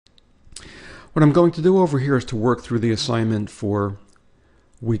What I'm going to do over here is to work through the assignment for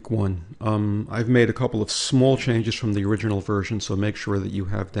week 1. I've made a couple of small changes from the original version, so make sure that you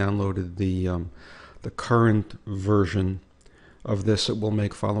have downloaded the current version of this. It will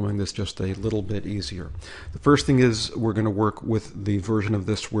make following this just a little bit easier. The first thing is we're going to work with the version of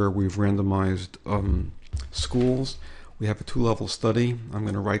this where we've randomized schools. We have a 2-level study. I'm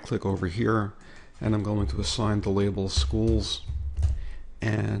going to right-click over here, and I'm going to assign the labels schools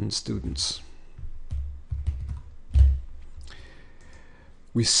and students.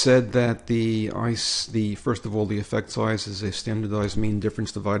 We said that first of all, the effect size is a standardized mean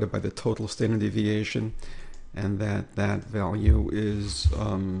difference divided by the total standard deviation, and that value is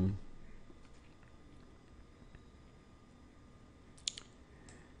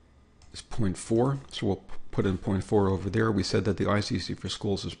 0.4. So we'll put in 0.4 over there. We said that the ICC for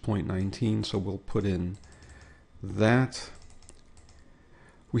schools is 0.19, so we'll put in that.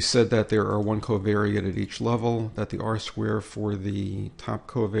 We said that there are 1 covariate at each level, that the R-square for the top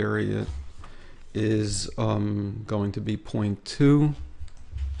covariate is going to be 0.2,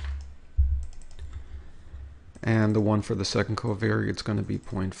 and the one for the second covariate is going to be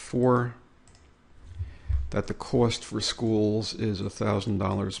 0.4, that the cost for schools is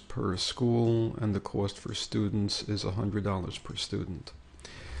 $1,000 per school, and the cost for students is $100 per student.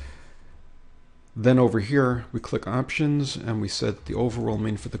 Then over here, we click Options, and we set the overall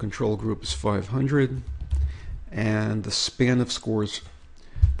mean for the control group is 500, and the span of scores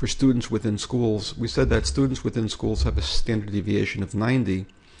for students within schools. We said that students within schools have a standard deviation of 90.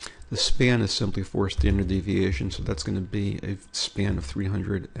 The span is simply 4 standard deviations, so that's going to be a span of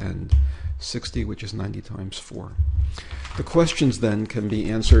 360, which is 90 times 4. The questions then can be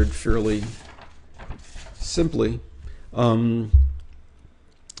answered fairly simply.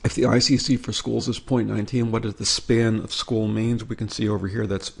 If the ICC for schools is 0.19, what is the span of school means? We can see over here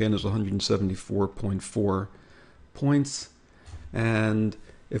that span is 174.4 points. And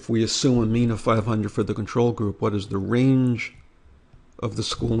if we assume a mean of 500 for the control group, what is the range of the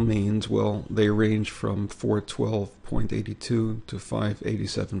school means? Well, they range from 412.82 to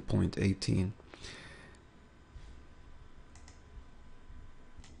 587.18.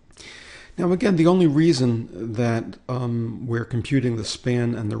 Now again, the only reason that we're computing the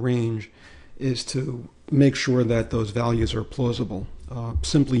span and the range is to make sure that those values are plausible.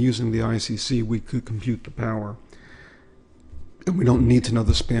 Simply using the ICC, we could compute the power, and we don't need to know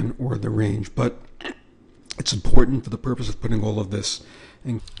the span or the range, but it's important for the purpose of putting all of this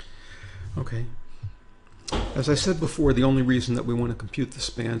in. Okay. As I said before, the only reason that we want to compute the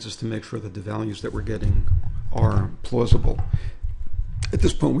spans is to make sure that the values that we're getting are plausible. At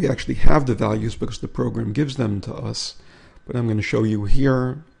this point, we actually have the values because the program gives them to us, but I'm going to show you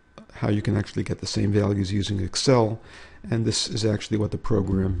here how you can actually get the same values using Excel, and this is actually what the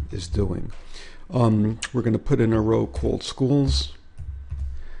program is doing. We're going to put in a row called schools.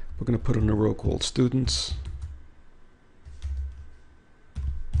 We're going to put in a row called students,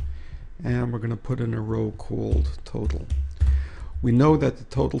 and we're going to put in a row called total. We know that the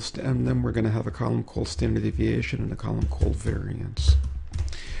total, and then we're going to have a column called standard deviation and a column called variance.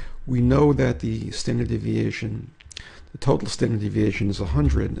 We know that the standard deviation, the total standard deviation is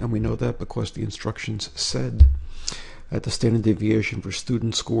 100, and we know that because the instructions said that the standard deviation for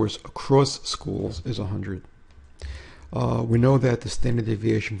student scores across schools is 100. We know that the standard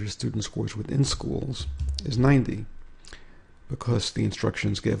deviation for student scores within schools is 90 because the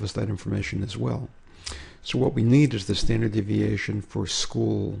instructions gave us that information as well. So what we need is the standard deviation for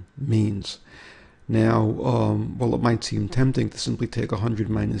school means. Now, while it might seem tempting to simply take 100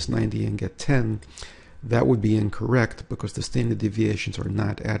 minus 90 and get 10, that would be incorrect because the standard deviations are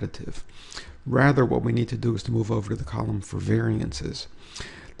not additive. Rather, what we need to do is to move over to the column for variances.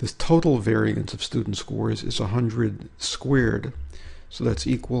 The total variance of student scores is 100 squared, so that's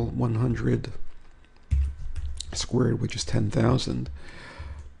equal 100 squared, which is 10,000.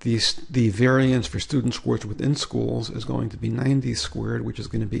 The variance for student scores within schools is going to be 90 squared, which is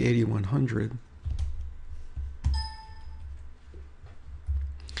going to be 8,100.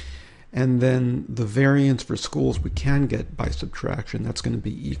 And then the variance for schools we can get by subtraction. That's going to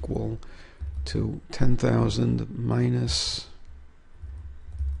be equal to 10,000 minus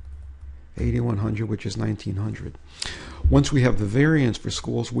 8,100, which is 1,900. Once we have the variance for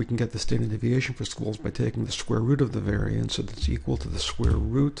schools, we can get the standard deviation for schools by taking the square root of the variance, so that's equal to the square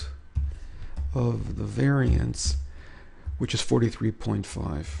root of the variance, which is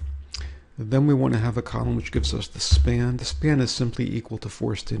 43.5. Then we want to have a column which gives us the span. The span is simply equal to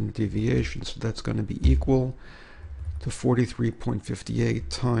 4 standard deviations, so that's going to be equal to 43.58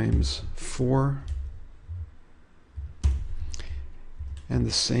 times 4. and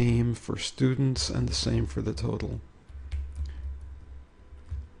the same for students, and the same for the total.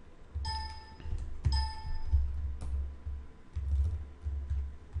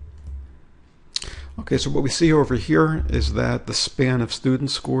 Okay, so what we see over here is that the span of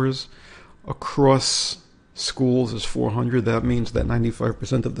student scores across schools is 400. That means that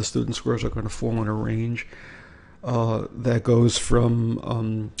 95% of the student scores are going to fall in a range that goes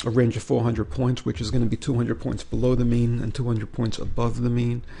from a range of 400 points, which is going to be 200 points below the mean and 200 points above the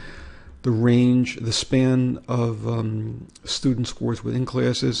mean. The range, the span of student scores within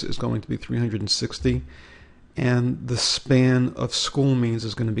classes is going to be 360, and the span of school means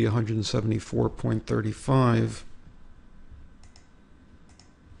is going to be 174.35,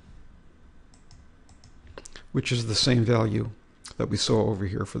 which is the same value that we saw over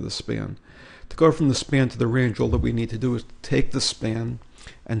here for the span. To go from the span to the range, all that we need to do is take the span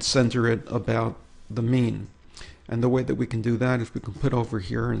and center it about the mean. And the way that we can do that is we can put over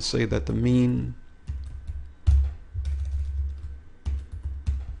here and say that the mean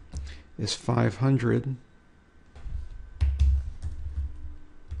is 500.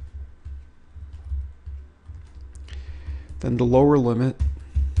 Then the lower limit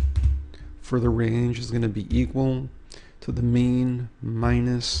for the range is going to be equal to the mean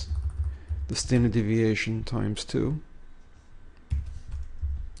minus the standard deviation times 2.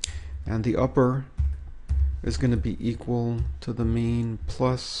 And the upper is going to be equal to the mean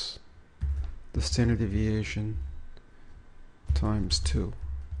plus the standard deviation times 2.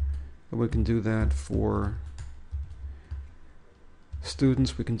 And we can do that for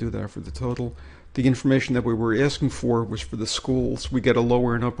students, we can do that for the total. The information that we were asking for was for the schools. We get a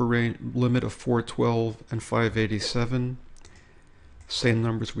lower and upper limit of 412 and 587. Same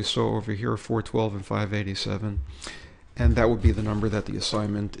numbers we saw over here, 412 and 587. And that would be the number that the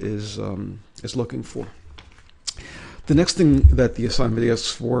assignment is looking for. The next thing that the assignment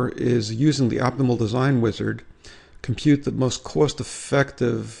asks for is, using the optimal design wizard, compute the most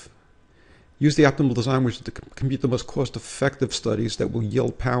cost-effective Use the optimal design wizard to compute the most cost-effective studies that will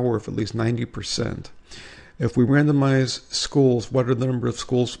yield power of at least 90%. If we randomize schools, what are the number of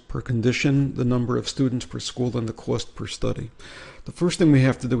schools per condition, the number of students per school, and the cost per study? The first thing we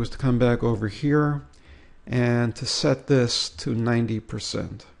have to do is to come back over here and to set this to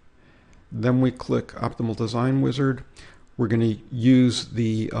 90%. Then we click Optimal Design Wizard. We're going to use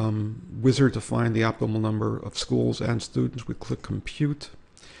the wizard to find the optimal number of schools and students. We click Compute.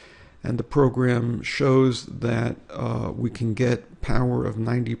 And the program shows that we can get power of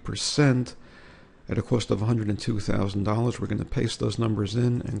 90% at a cost of $102,000. We're going to paste those numbers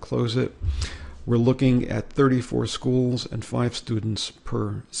in and close it. We're looking at 34 schools and 5 students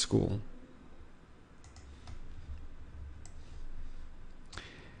per school.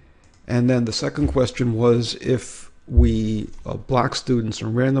 And then the second question was, if we block students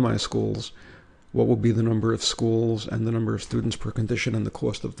and randomize schools, what will be the number of schools and the number of students per condition and the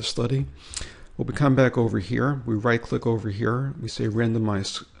cost of the study? Well, we come back over here, we right-click over here, we say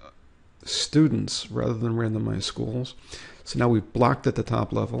randomize students rather than randomize schools. So now we've blocked at the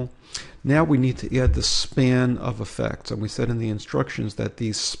top level. Now we need to add the span of effects, and we said in the instructions that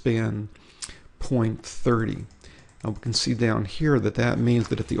these span 0.30. And we can see down here that that means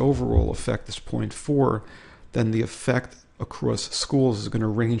that if the overall effect is 0.4, then the effect across schools is going to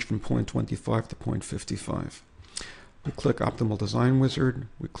range from 0.25 to 0.55. We click Optimal Design Wizard,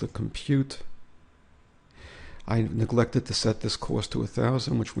 we click Compute. I neglected to set this cost to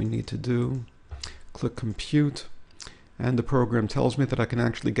 1,000, which we need to do. Click Compute, and the program tells me that I can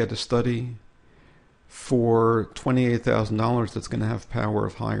actually get a study for $28,000 that's going to have power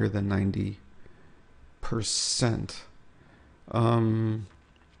of higher than 90%. And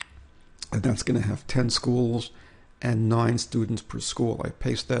that's going to have 10 schools and 9 students per school. I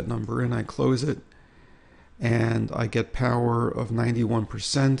paste that number in, I close it, and I get power of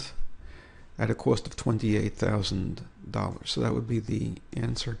 91% at a cost of $28,000. So that would be the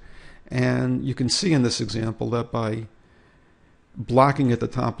answer. And you can see in this example that by blocking at the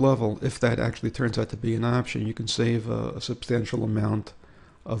top level, if that actually turns out to be an option, you can save a substantial amount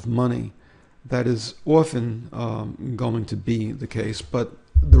of money. That is often going to be the case, but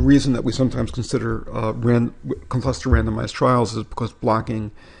the reason that we sometimes consider cluster randomized trials is because blocking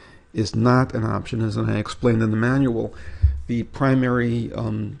is not an option. As I explained in the manual, the primary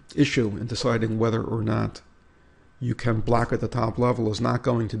issue in deciding whether or not you can block at the top level is not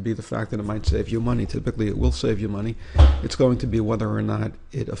going to be the fact that it might save you money. Typically it will save you money. It's going to be whether or not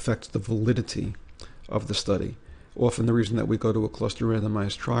it affects the validity of the study. Often the reason that we go to a cluster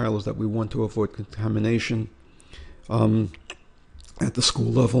randomized trial is that we want to avoid contamination at the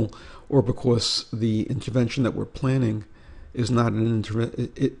school level, or because the intervention that we're planning is not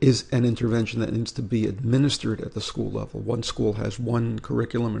is an intervention that needs to be administered at the school level. One school has one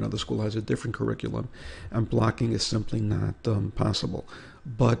curriculum, another school has a different curriculum, and blocking is simply not possible.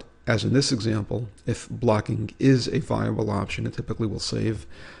 But as in this example, if blocking is a viable option, it typically will save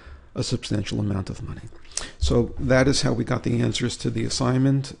a substantial amount of money. So that is how we got the answers to the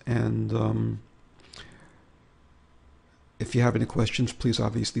assignment, and if you have any questions, please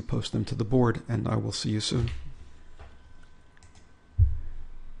obviously post them to the board, and I will see you soon.